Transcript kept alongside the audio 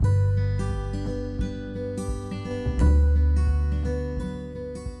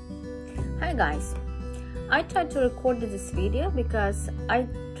guys, I tried to record this video because I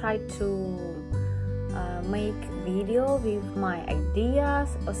tried to make video with my ideas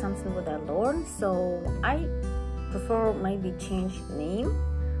or something what I learned, so I prefer maybe change name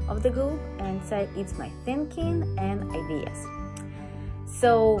of the group and say it's my thinking and ideas.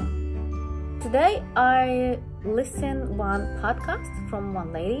 So today I listened one podcast from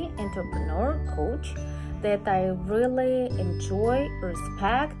one lady, entrepreneur, coach, that I really enjoy,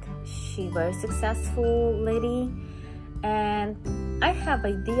 respect. She very successful lady, and I have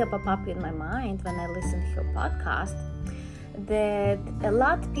idea pop up in my mind when I listen to her podcast that a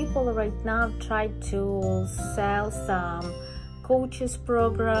lot of people right now try to sell some coaches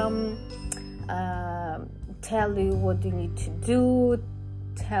program, tell you what you need to do,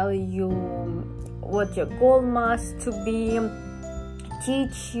 tell you what your goal must to be,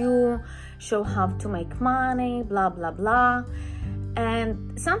 teach you, show how to make money, blah blah blah.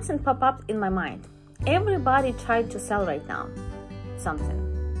 And something pop up in my mind. Everybody tried to sell right now something,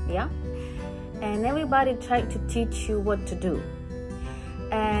 yeah, and everybody tried to teach you what to do.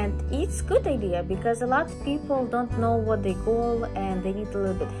 And it's good idea because a lot of people don't know what they goal and they need a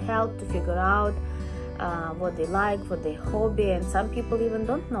little bit help to figure out what they like, what their hobby, and some people even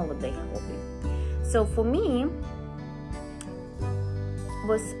don't know what their hobby. So for me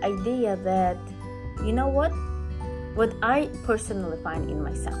was idea that, you know what I personally find in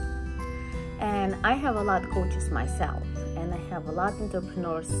myself, and I have a lot of coaches myself, and I have a lot of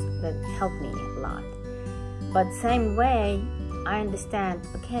entrepreneurs that help me a lot, but same way I understand,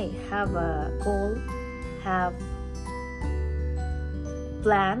 okay, have a goal, have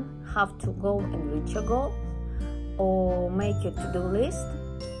plan how to go and reach your goal or make your to-do list.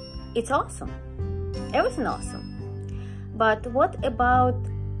 It's awesome, everything awesome. But what about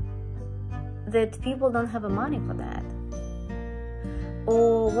that people don't have the money for that?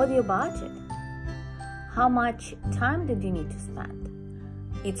 Or what do you budget? How much time did you need to spend?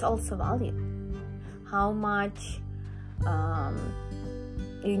 It's also value. How much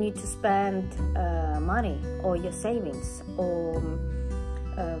you need to spend money or your savings, or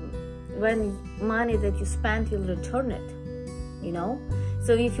when money that you spent you'll return it, you know.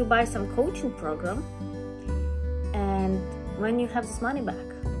 So if you buy some coaching program and when you have this money back,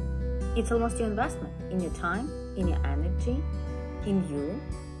 it's almost your investment in your time, in your energy, in you.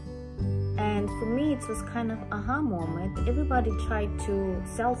 And for me it was kind of aha moment. Everybody tried to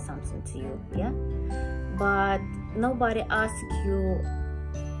sell something to you, yeah, but nobody asked you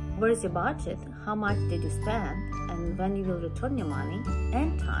where's your budget, how much did you spend, and when you will return your money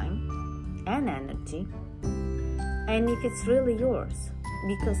and time and energy, and if it's really yours.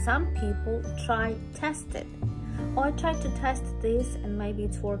 Because some people try test it. Or I tried to test this and maybe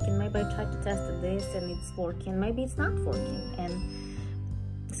it's working, maybe I tried to test this and it's working, maybe it's not working.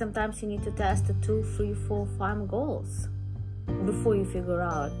 And sometimes you need to test the 2, 3, 4, 5 goals before you figure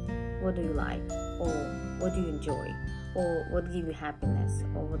out what do you like, or what do you enjoy, or what give you happiness,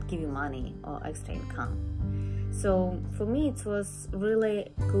 or what give you money or extra income. So for me it was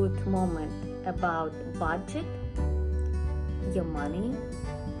really good moment about budget, your money.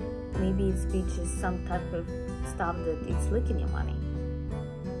 Maybe it's just some type of stuff that it's leaking your money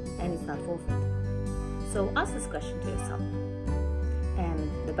and it's not worth it. So ask this question to yourself,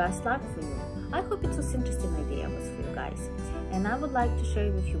 and the best luck for you. I hope it was interesting idea was for you guys, and I would like to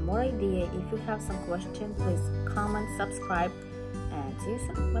share with you more idea. If you have some question, please comment, subscribe, and see you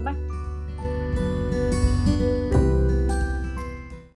soon. Bye bye.